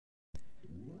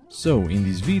So in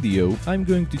this video, I'm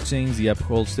going to change the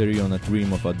upholstery on a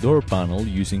trim of a door panel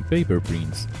using paper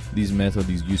prints. This method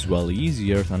is usually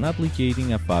easier than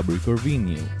applying a fabric or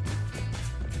vinyl.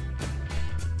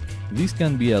 This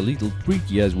can be a little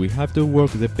tricky as we have to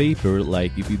work the paper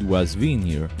like if it was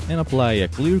veneer and apply a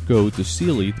clear coat to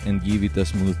seal it and give it a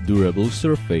smooth, durable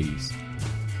surface.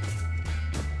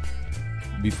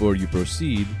 Before you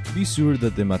proceed, be sure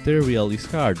that the material is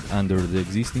hard under the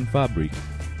existing fabric.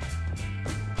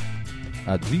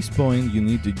 At this point, you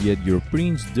need to get your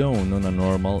prints done on a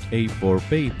normal A4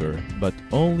 paper, but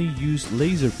only use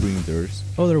laser printers,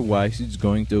 otherwise it's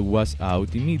going to wash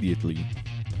out immediately.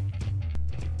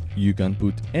 You can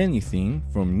put anything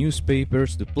from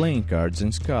newspapers to playing cards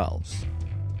and skulls.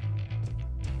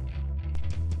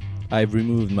 I've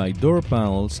removed my door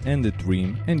panels and the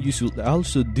trim, and you should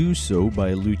also do so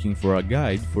by looking for a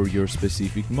guide for your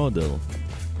specific model.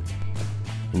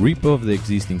 Rip off the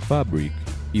existing fabric.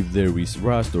 If there is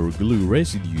rust or glue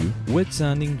residue, wet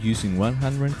sanding using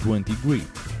 120 grit.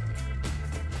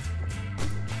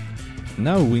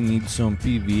 Now we need some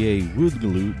PVA wood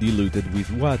glue diluted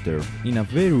with water in a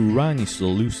very runny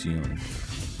solution.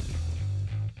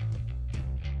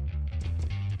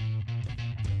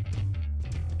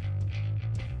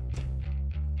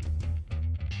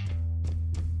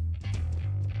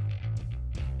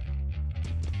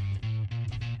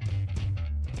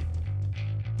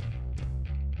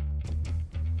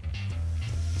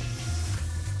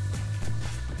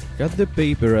 Cut the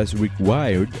paper as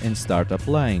required and start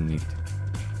applying it.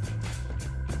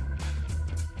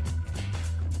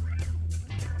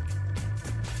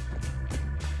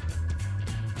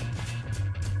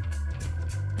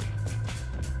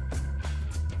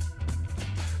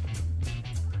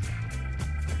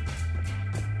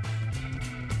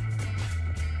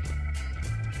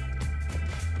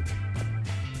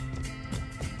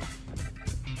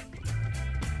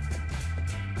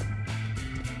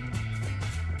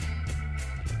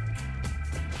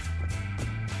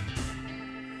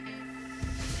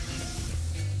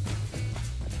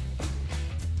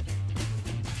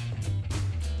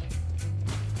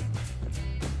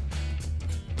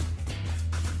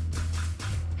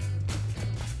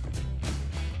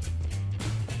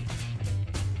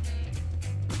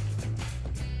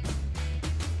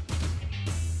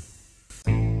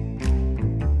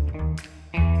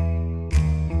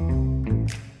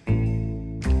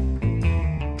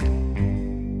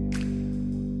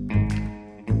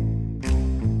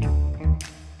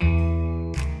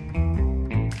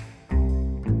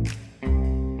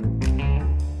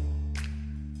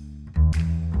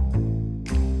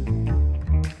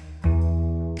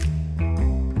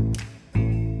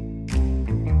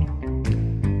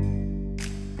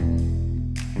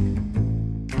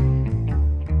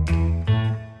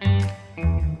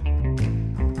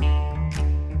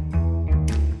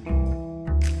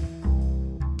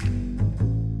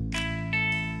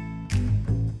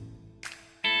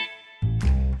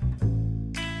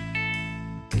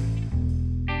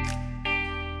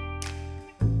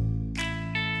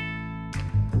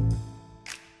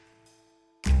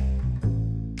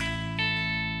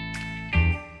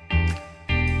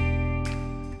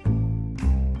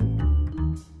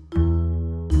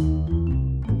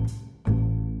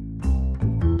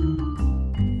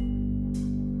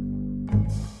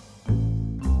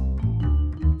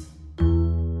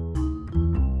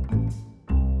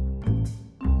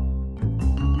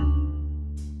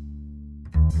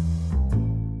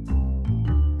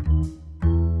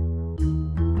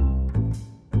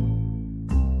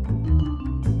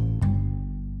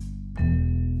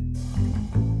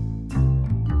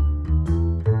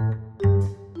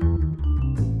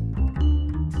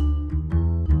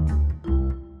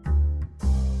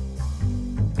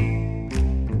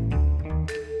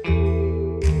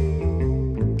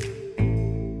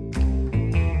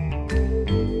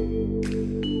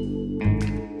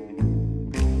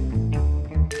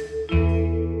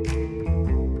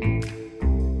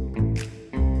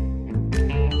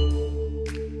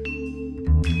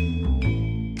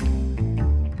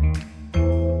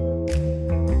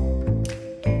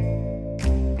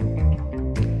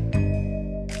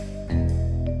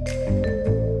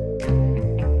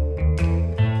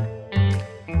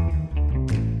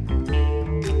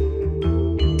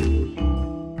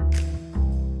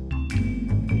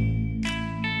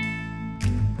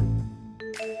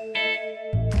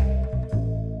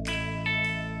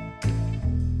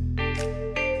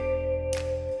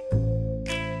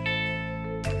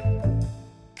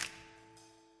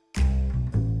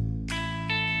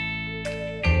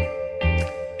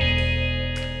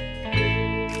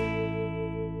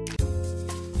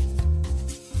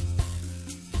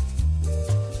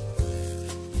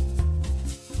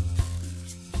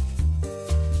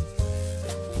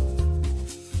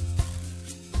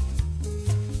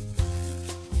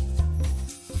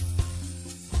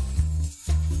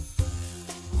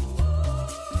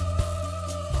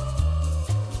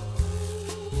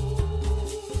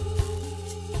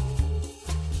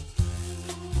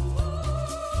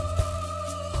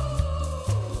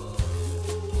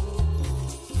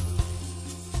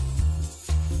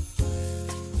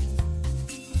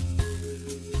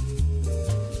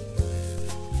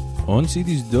 Once it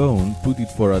is done, put it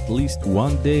for at least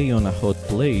 1 day on a hot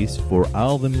place for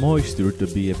all the moisture to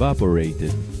be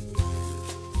evaporated.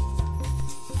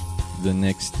 The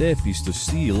next step is to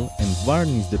seal and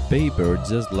varnish the paper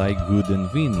just like wooden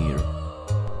veneer.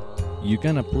 You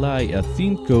can apply a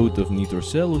thin coat of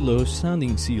nitrocellulose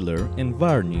sanding sealer and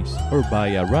varnish, or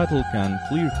buy a rattle can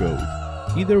clear coat.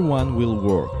 Either one will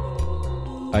work.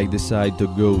 I decide to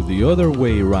go the other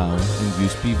way around and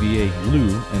use PVA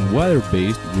glue and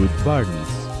water-based wood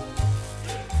varnish.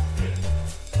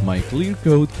 My clear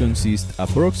coat consists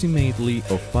approximately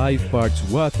of 5 parts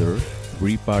water,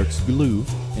 3 parts glue,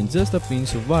 and just a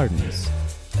pinch of varnish.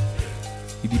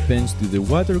 It depends to the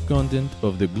water content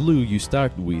of the glue you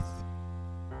start with.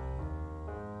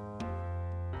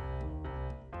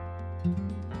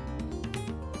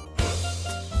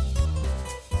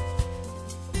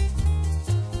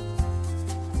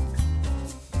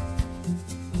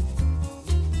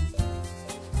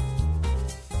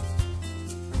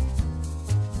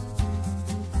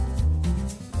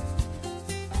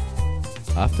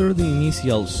 After the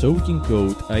initial soaking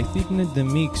coat, I thickened the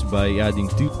mix by adding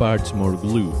 2 parts more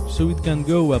glue, so it can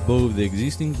go above the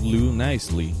existing glue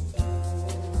nicely.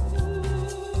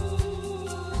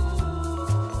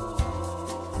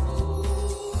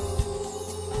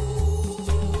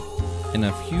 And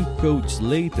a few coats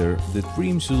later, the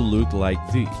trim should look like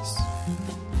this.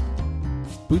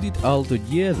 Put it all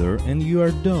together and you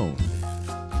are done.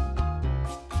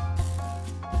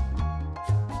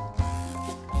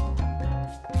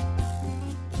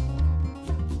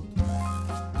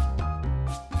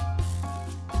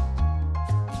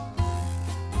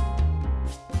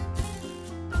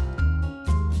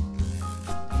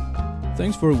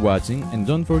 Thanks for watching, and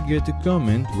don't forget to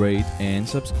comment, rate and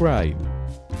subscribe.